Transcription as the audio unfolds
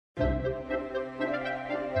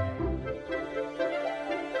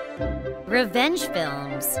Revenge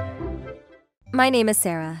films. My name is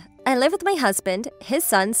Sarah. I live with my husband, his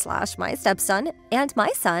son/my stepson, and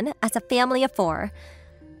my son as a family of 4.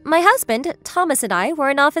 My husband, Thomas, and I were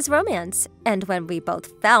in office romance, and when we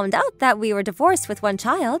both found out that we were divorced with 1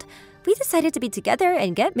 child, we decided to be together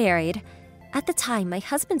and get married. At the time, my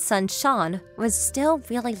husband's son, Sean, was still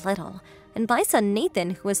really little, and my son,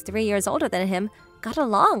 Nathan, who was 3 years older than him, got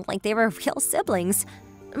along like they were real siblings.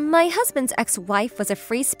 My husband's ex-wife was a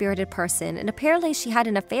free-spirited person, and apparently she had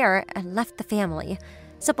an affair and left the family.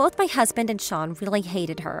 So both my husband and Sean really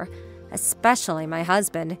hated her, especially my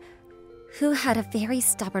husband, who had a very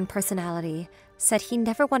stubborn personality, said he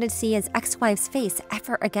never wanted to see his ex-wife's face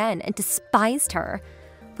ever again and despised her.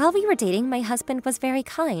 While we were dating, my husband was very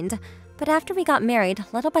kind, but after we got married,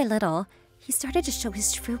 little by little, he started to show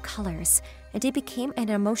his true colors, and he became an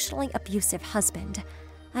emotionally abusive husband.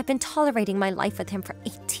 I've been tolerating my life with him for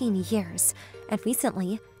 18 years, and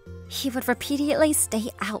recently, he would repeatedly stay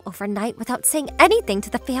out overnight without saying anything to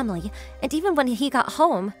the family, and even when he got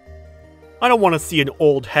home. I don't want to see an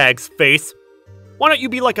old hag's face. Why don't you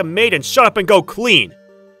be like a maid and shut up and go clean?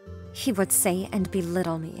 He would say and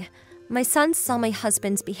belittle me. My sons saw my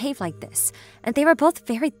husband behave like this, and they were both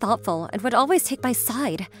very thoughtful and would always take my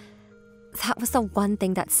side. That was the one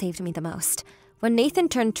thing that saved me the most. When Nathan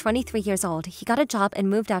turned 23 years old, he got a job and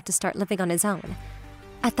moved out to start living on his own.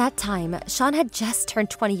 At that time, Sean had just turned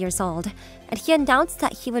 20 years old, and he announced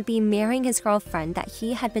that he would be marrying his girlfriend that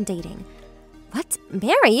he had been dating. What?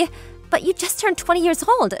 Marry? But you just turned 20 years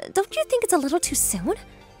old. Don't you think it's a little too soon?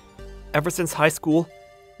 Ever since high school,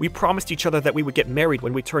 we promised each other that we would get married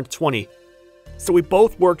when we turned 20. So we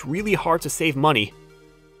both worked really hard to save money.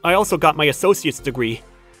 I also got my associate's degree,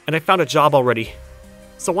 and I found a job already.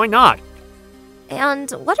 So why not?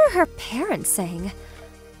 And what are her parents saying?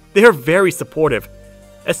 They're very supportive,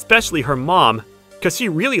 especially her mom, because she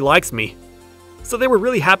really likes me. So they were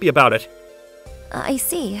really happy about it. I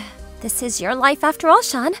see. This is your life after all,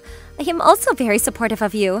 Sean. I am also very supportive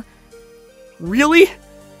of you. Really?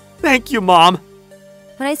 Thank you, Mom.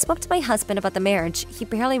 When I spoke to my husband about the marriage, he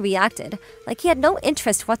barely reacted, like he had no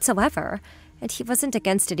interest whatsoever, and he wasn't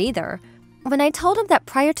against it either. When I told him that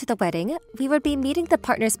prior to the wedding, we would be meeting the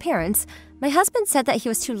partner's parents, my husband said that he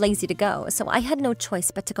was too lazy to go, so I had no choice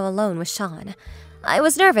but to go alone with Sean. I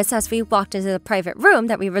was nervous as we walked into the private room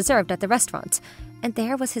that we reserved at the restaurant, and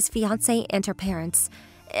there was his fiancée and her parents.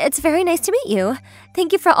 It's very nice to meet you.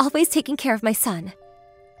 Thank you for always taking care of my son.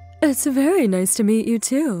 It's very nice to meet you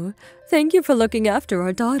too. Thank you for looking after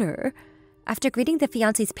our daughter. After greeting the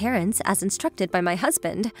fiancé's parents as instructed by my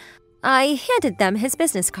husband, I handed them his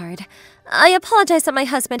business card. I apologize that my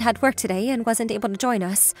husband had work today and wasn't able to join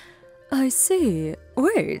us. I see.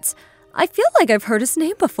 Wait, I feel like I've heard his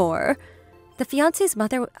name before. The fiancé's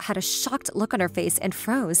mother had a shocked look on her face and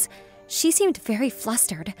froze. She seemed very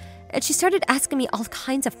flustered, and she started asking me all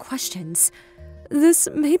kinds of questions. This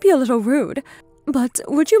may be a little rude, but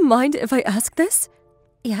would you mind if I ask this?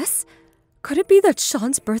 Yes? Could it be that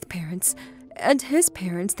Sean's birth parents and his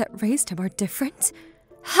parents that raised him are different?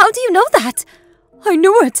 How do you know that? I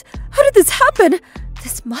knew it! How did this happen?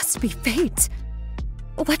 This must be fate.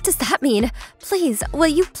 What does that mean? Please, will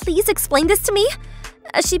you please explain this to me?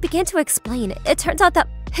 As she began to explain, it turns out that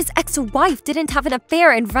his ex-wife didn't have an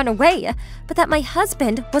affair and run away, but that my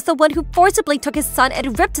husband was the one who forcibly took his son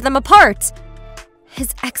and ripped them apart.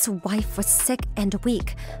 His ex-wife was sick and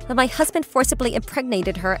weak, but my husband forcibly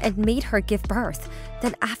impregnated her and made her give birth.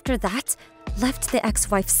 Then after that, left the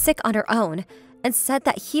ex-wife sick on her own, and said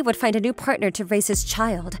that he would find a new partner to raise his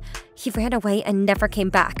child. He ran away and never came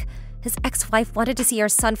back. His ex-wife wanted to see her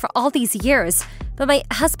son for all these years, but my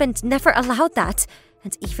husband never allowed that.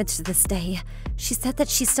 And even to this day, she said that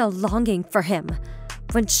she's still longing for him.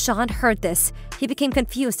 When Sean heard this, he became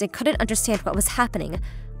confused and couldn't understand what was happening.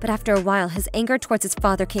 But after a while, his anger towards his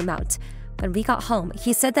father came out. When we got home,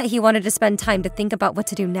 he said that he wanted to spend time to think about what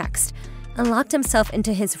to do next, and locked himself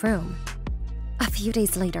into his room. A few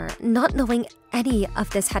days later, not knowing any of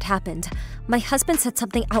this had happened, my husband said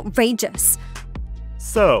something outrageous.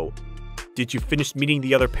 So, did you finish meeting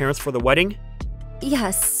the other parents for the wedding?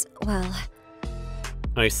 Yes, well...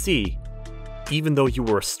 I see. Even though you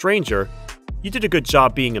were a stranger, you did a good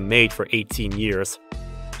job being a maid for 18 years.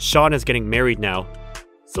 Sean is getting married now,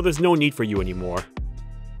 so there's no need for you anymore.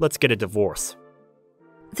 Let's get a divorce.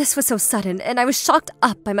 This was so sudden, and I was shocked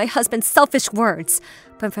up by my husband's selfish words.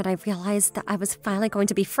 But when I realized that I was finally going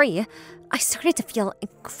to be free, I started to feel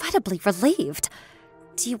incredibly relieved.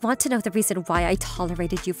 Do you want to know the reason why I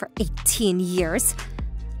tolerated you for 18 years?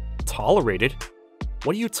 Tolerated?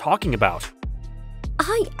 What are you talking about?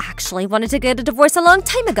 I actually wanted to get a divorce a long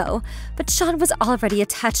time ago, but Sean was already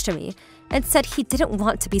attached to me and said he didn't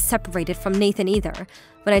want to be separated from Nathan either.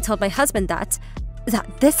 When I told my husband that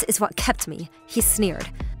this is what kept me, he sneered.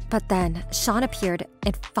 But then Sean appeared,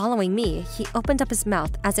 and following me, he opened up his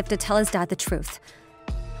mouth as if to tell his dad the truth.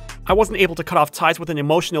 I wasn't able to cut off ties with an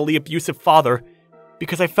emotionally abusive father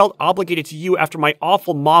because I felt obligated to you after my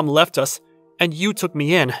awful mom left us and you took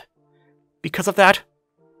me in. Because of that,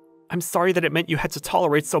 I'm sorry that it meant you had to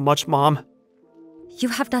tolerate so much, Mom. You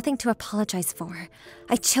have nothing to apologize for.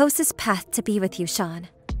 I chose this path to be with you, Sean.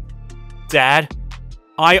 Dad,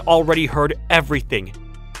 I already heard everything.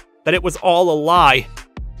 That it was all a lie.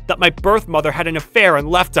 That my birth mother had an affair and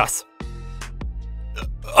left us.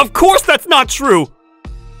 Of course that's not true!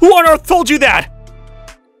 Who on earth told you that?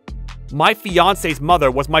 My fiance's mother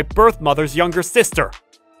was my birth mother's younger sister.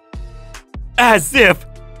 As if!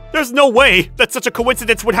 There's no way that such a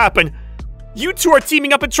coincidence would happen. You two are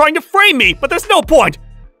teaming up and trying to frame me, but there's no point.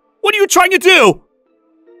 What are you trying to do?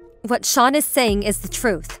 What Sean is saying is the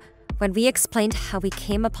truth. When we explained how we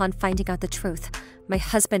came upon finding out the truth, my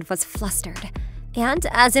husband was flustered. And,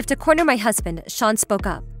 as if to corner my husband, Sean spoke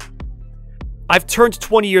up. I've turned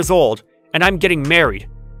 20 years old, and I'm getting married,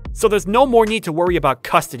 so there's no more need to worry about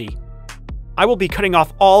custody. I will be cutting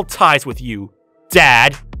off all ties with you,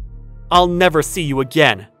 Dad. I'll never see you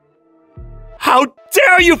again. How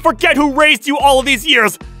dare you forget who raised you all of these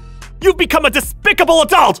years! You've become a despicable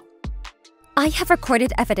adult! I have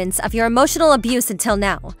recorded evidence of your emotional abuse until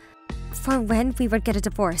now, for when we would get a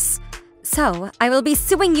divorce. So, I will be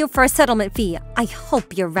suing you for a settlement fee. I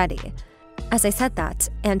hope you're ready. As I said that,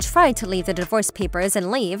 and tried to leave the divorce papers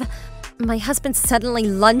and leave, my husband suddenly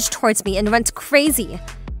lunged towards me and went crazy.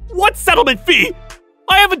 What settlement fee?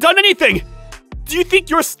 I haven't done anything! Do you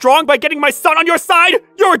think you're strong by getting my son on your side?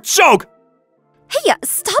 You're a joke! Hey,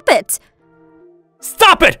 stop it!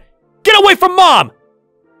 Stop it! Get away from Mom!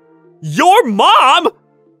 Your mom?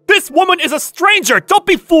 This woman is a stranger! Don't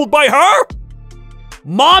be fooled by her!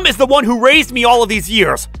 Mom is the one who raised me all of these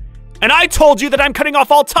years. And I told you that I'm cutting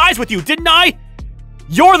off all ties with you, didn't I?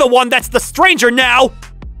 You're the one that's the stranger now!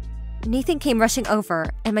 Nathan came rushing over,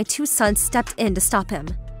 and my two sons stepped in to stop him.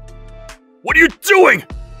 What are you doing?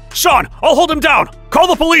 Sean, I'll hold him down! Call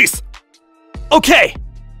the police! Okay!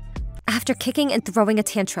 After kicking and throwing a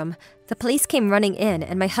tantrum, the police came running in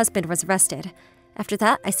and my husband was arrested. After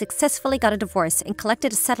that, I successfully got a divorce and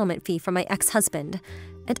collected a settlement fee from my ex-husband.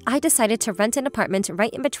 And I decided to rent an apartment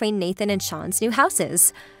right in between Nathan and Sean's new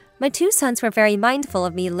houses. My two sons were very mindful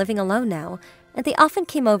of me living alone now, and they often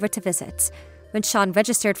came over to visit. When Sean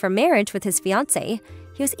registered for marriage with his fiancée,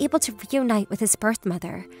 he was able to reunite with his birth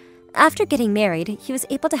mother. After getting married, he was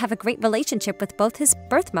able to have a great relationship with both his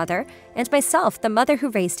birth mother and myself, the mother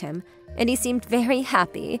who raised him, and he seemed very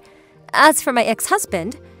happy. As for my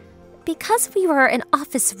ex-husband, because we were an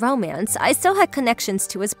office romance, I still had connections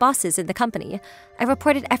to his bosses in the company. I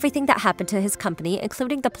reported everything that happened to his company,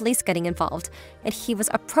 including the police getting involved, and he was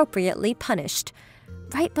appropriately punished.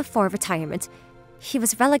 Right before retirement, he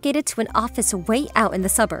was relegated to an office way out in the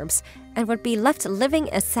suburbs and would be left living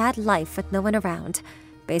a sad life with no one around.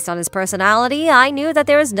 Based on his personality, I knew that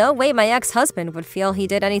there was no way my ex-husband would feel he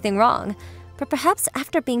did anything wrong. But perhaps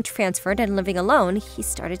after being transferred and living alone, he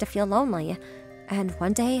started to feel lonely. And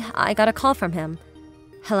one day, I got a call from him.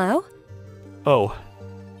 Hello? Oh,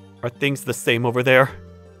 are things the same over there?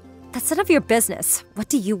 That's none of your business. What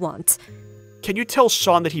do you want? Can you tell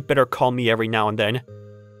Sean that he better call me every now and then?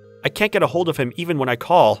 I can't get a hold of him even when I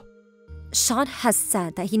call. Sean has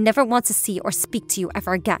said that he never wants to see or speak to you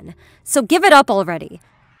ever again. So give it up already.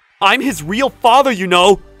 I'm his real father, you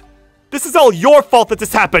know! This is all your fault that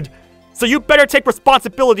this happened! So you better take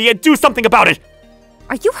responsibility and do something about it!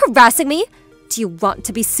 Are you harassing me? Do you want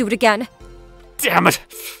to be sued again? Damn it!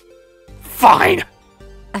 Fine!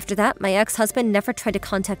 After that, my ex-husband never tried to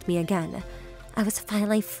contact me again. I was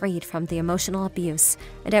finally freed from the emotional abuse,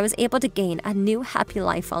 and I was able to gain a new happy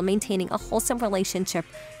life while maintaining a wholesome relationship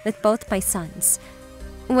with both my sons.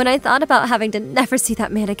 When I thought about having to never see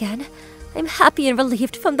that man again, I'm happy and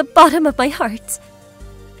relieved from the bottom of my heart.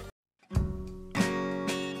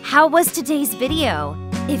 How was today's video?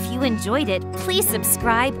 If you enjoyed it, please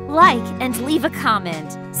subscribe, like, and leave a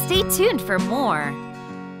comment. Stay tuned for more.